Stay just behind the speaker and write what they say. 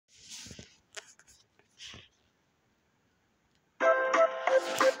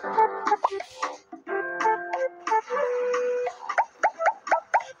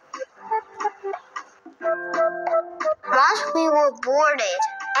bored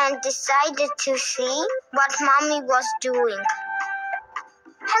and decided to see what Mommy was doing.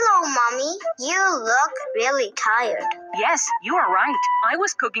 Hello, Mommy. You look really tired. Yes, you are right. I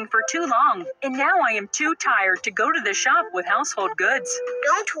was cooking for too long, and now I am too tired to go to the shop with household goods.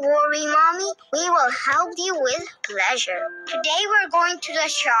 Don't worry, Mommy. We will help you with pleasure. Today we're going to the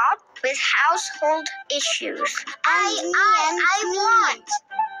shop with household issues. I want.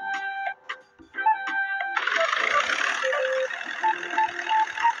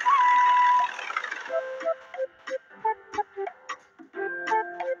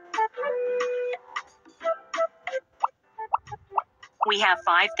 We have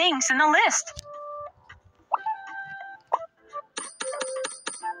 5 things in the list.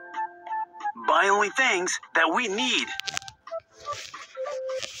 Buy only things that we need.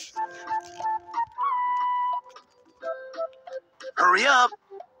 Hurry up.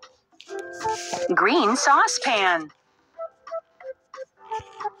 Green saucepan.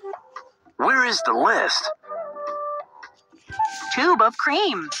 Where is the list? Tube of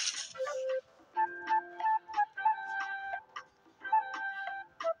cream.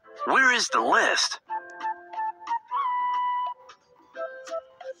 Where is the list?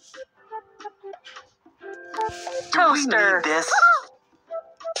 Toaster. Do we need this?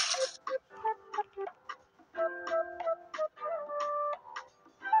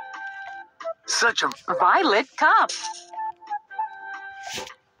 Such a Violet cup.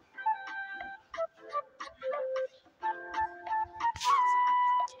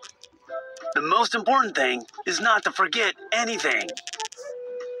 The most important thing is not to forget anything.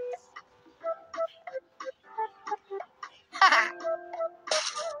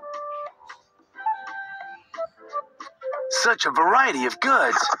 Such a variety of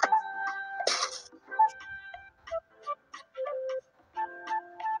goods.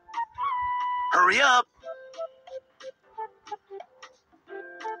 Hurry up.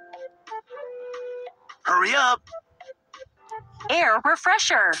 Hurry up. Air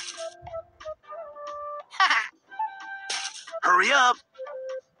refresher. Hurry up.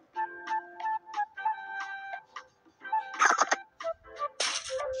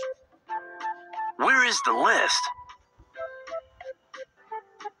 Where is the list?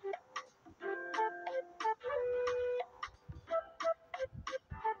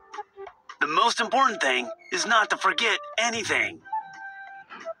 The most important thing is not to forget anything.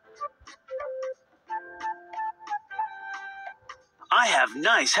 I have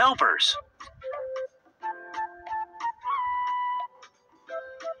nice helpers.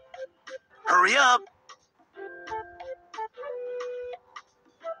 Hurry up.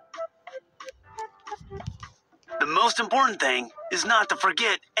 The most important thing is not to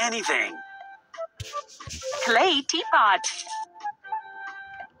forget anything. Clay teapot.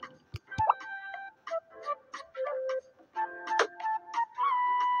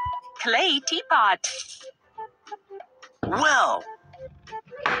 Clay teapot. Well,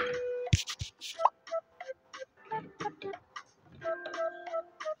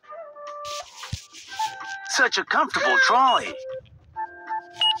 such a comfortable trolley.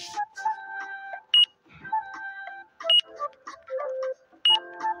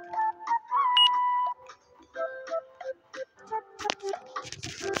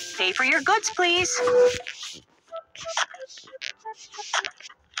 Pay for your goods, please.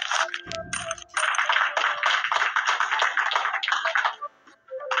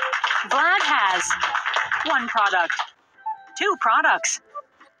 Vlad has 1 product, 2 products,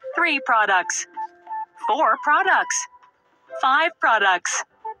 3 products, 4 products, 5 products.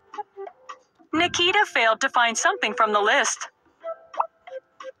 Nikita failed to find something from the list.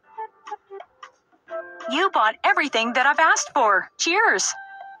 You bought everything that I've asked for. Cheers.